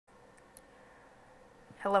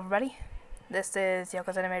Hello everybody, this is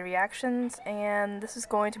Yoko's Anime Reactions, and this is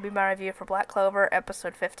going to be my review for Black Clover,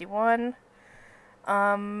 episode 51.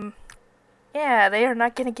 Yeah, they are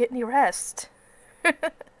not gonna get any rest.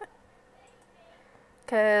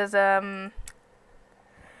 Cause, they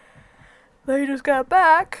just got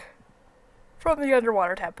back from the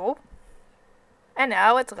underwater temple, and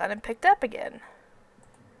now it's gotten picked up again.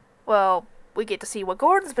 Well, we get to see what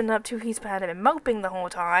Gordon's been up to. He's been moping the whole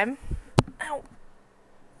time. Ow.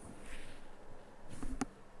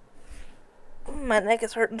 My neck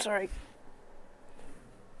is hurting, sorry.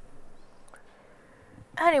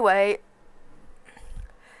 Anyway,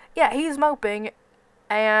 yeah, he's moping,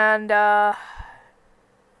 and, at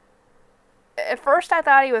first I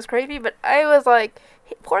thought he was creepy, but I was like,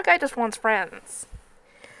 poor guy just wants friends.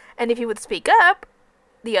 And if he would speak up,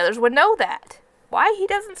 the others would know that. Why he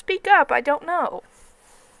doesn't speak up, I don't know.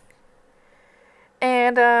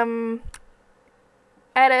 And,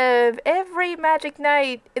 out of every Magic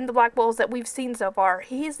Knight in the Black Bulls that we've seen so far,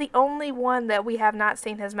 he's the only one that we have not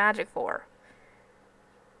seen his magic for.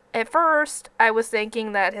 At first, I was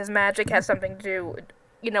thinking that his magic has something to do,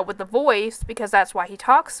 with the voice, because that's why he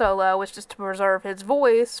talks so low, is just to preserve his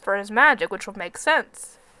voice for his magic, which would make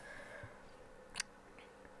sense.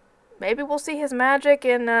 Maybe we'll see his magic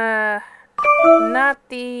in, not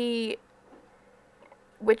the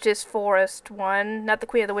Witch's Forest one, not the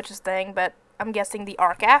Queen of the Witches thing, but I'm guessing the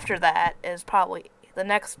arc after that is probably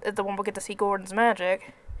the one we'll get to see Gordon's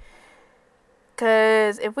magic.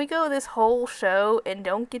 Because if we go this whole show and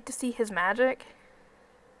don't get to see his magic,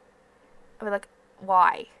 I'll be like,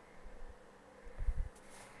 why?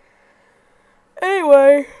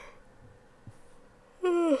 Anyway.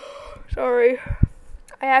 Sorry.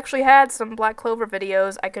 I actually had some Black Clover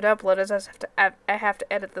videos I could upload. I have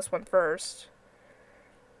to edit this one first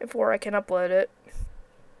before I can upload it.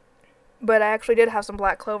 But I actually did have some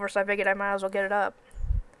Black Clover, so I figured I might as well get it up.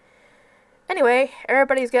 Anyway,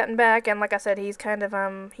 everybody's getting back, and like I said, he's kind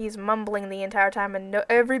of, he's mumbling the entire time, and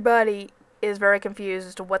everybody is very confused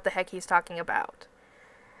as to what the heck he's talking about.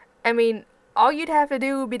 I mean, all you'd have to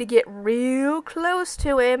do would be to get real close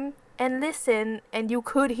to him and listen, and you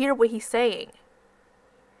could hear what he's saying.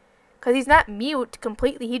 Because he's not mute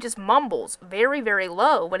completely, he just mumbles very, very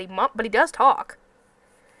low, but he does talk.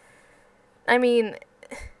 I mean,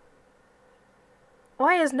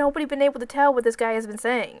 why has nobody been able to tell what this guy has been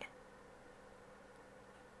saying?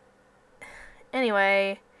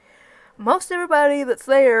 Anyway, most everybody that's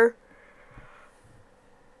there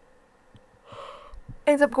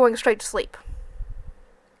ends up going straight to sleep.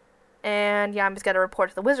 And Yami's got to report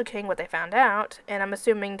to the Wizard King what they found out, and I'm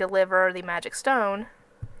assuming deliver the magic stone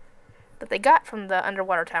that they got from the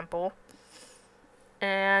underwater temple.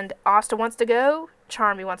 And Asta wants to go,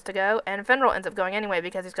 Charmy wants to go, and Fenrir ends up going anyway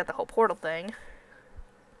because he's got the whole portal thing.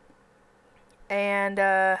 And,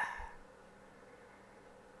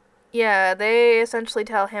 yeah, they essentially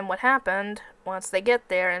tell him what happened once they get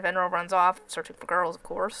there, and Fenrir runs off, searching for girls, of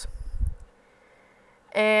course.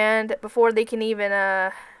 And before they can even,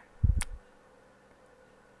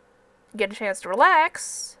 get a chance to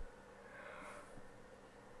relax,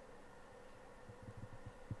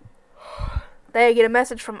 they get a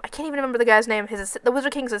message from, I can't even remember the guy's name, the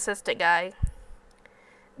Wizard King's assistant guy,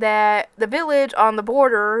 that the village on the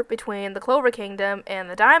border between the Clover Kingdom and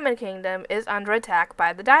the Diamond Kingdom is under attack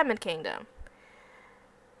by the Diamond Kingdom.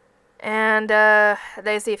 And,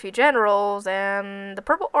 they see a few generals, and the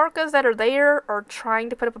purple orcas that are there are trying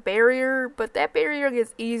to put up a barrier, but that barrier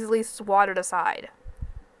gets easily swatted aside.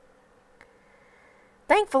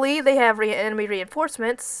 Thankfully, they have enemy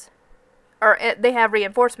reinforcements, or they have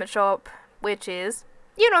reinforcements show up, which is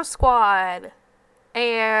Squad,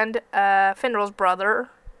 and, Fenrir's brother,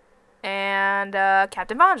 and,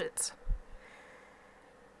 Captain Vengeance.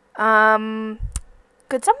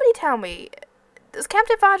 Could somebody tell me, does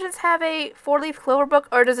Captain Vengeance have a 4-leaf clover book,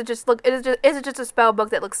 or does it just look, is it just a spell book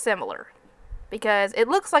that looks similar? Because it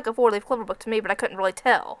looks like a 4-leaf clover book to me, but I couldn't really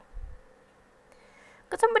tell.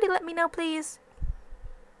 Could somebody let me know, please?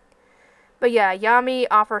 But yeah, Yami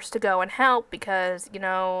offers to go and help because,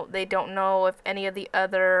 they don't know if any of the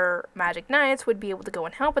other Magic Knights would be able to go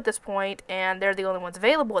and help at this point, and they're the only ones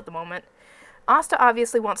available at the moment. Asta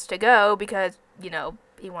obviously wants to go because,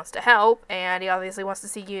 he wants to help, and he obviously wants to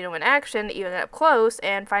see Yuno in action, even up close,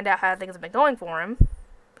 and find out how things have been going for him.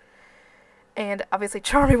 And obviously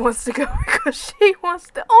Charmy wants to go because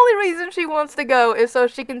the only reason she wants to go is so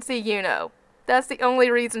she can see Yuno. That's the only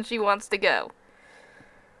reason she wants to go.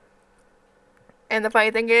 And the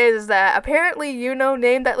funny thing is that apparently Yuno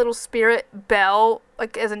named that little spirit Bell,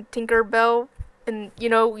 like as in Tinker Bell, and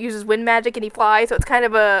uses wind magic and he flies, so it's kind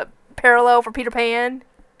of a parallel for Peter Pan.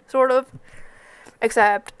 sort of.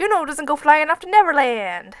 Except, doesn't go flying off to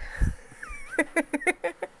Neverland.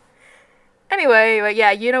 Anyway, but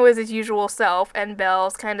yeah, is his usual self, and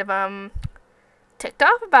Belle's kind of, ticked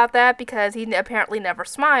off about that because he apparently never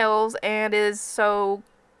smiles and is so,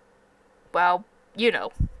 well,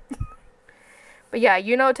 But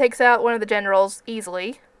yeah, takes out one of the generals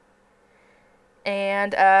easily.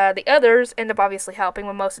 And the others end up obviously helping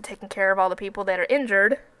with most of taking care of all the people that are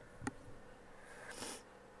injured.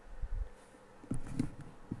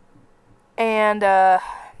 And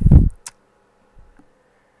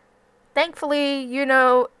thankfully,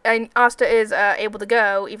 and Asta is able to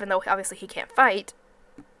go, even though obviously he can't fight.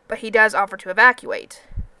 But he does offer to evacuate.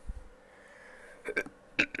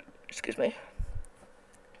 Excuse me.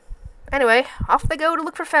 Anyway, off they go to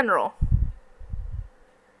look for Fenrir.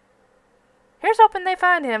 Here's hoping they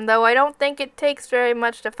find him, though I don't think it takes very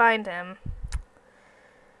much to find him.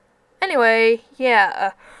 Anyway,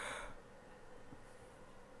 yeah.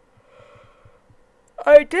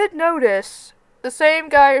 I did notice the same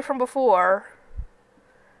guy from before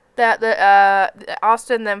that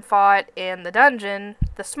Austin then fought in the dungeon,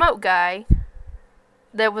 the smoke guy,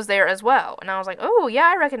 that was there as well. And I was like, oh,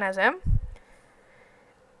 yeah, I recognize him.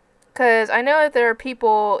 Because I know that there are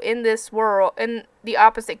people in this world, in the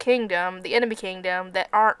opposite kingdom, the enemy kingdom, that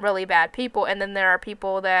aren't really bad people. And then there are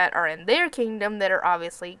people that are in their kingdom that are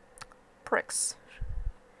obviously pricks.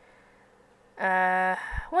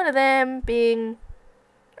 One of them being,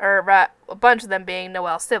 a bunch of them being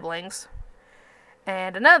Noel's siblings.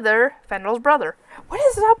 And another, Fenrir's brother. What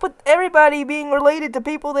is up with everybody being related to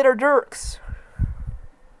people that are jerks?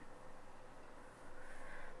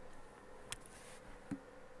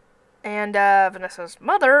 And Vanessa's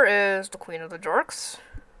mother is the queen of the jerks.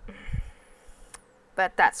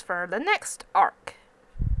 But that's for the next arc.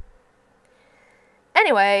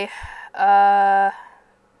 Anyway, yeah,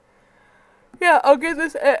 I'll get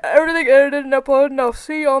this everything edited and uploaded, and I'll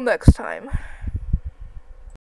see y'all next time.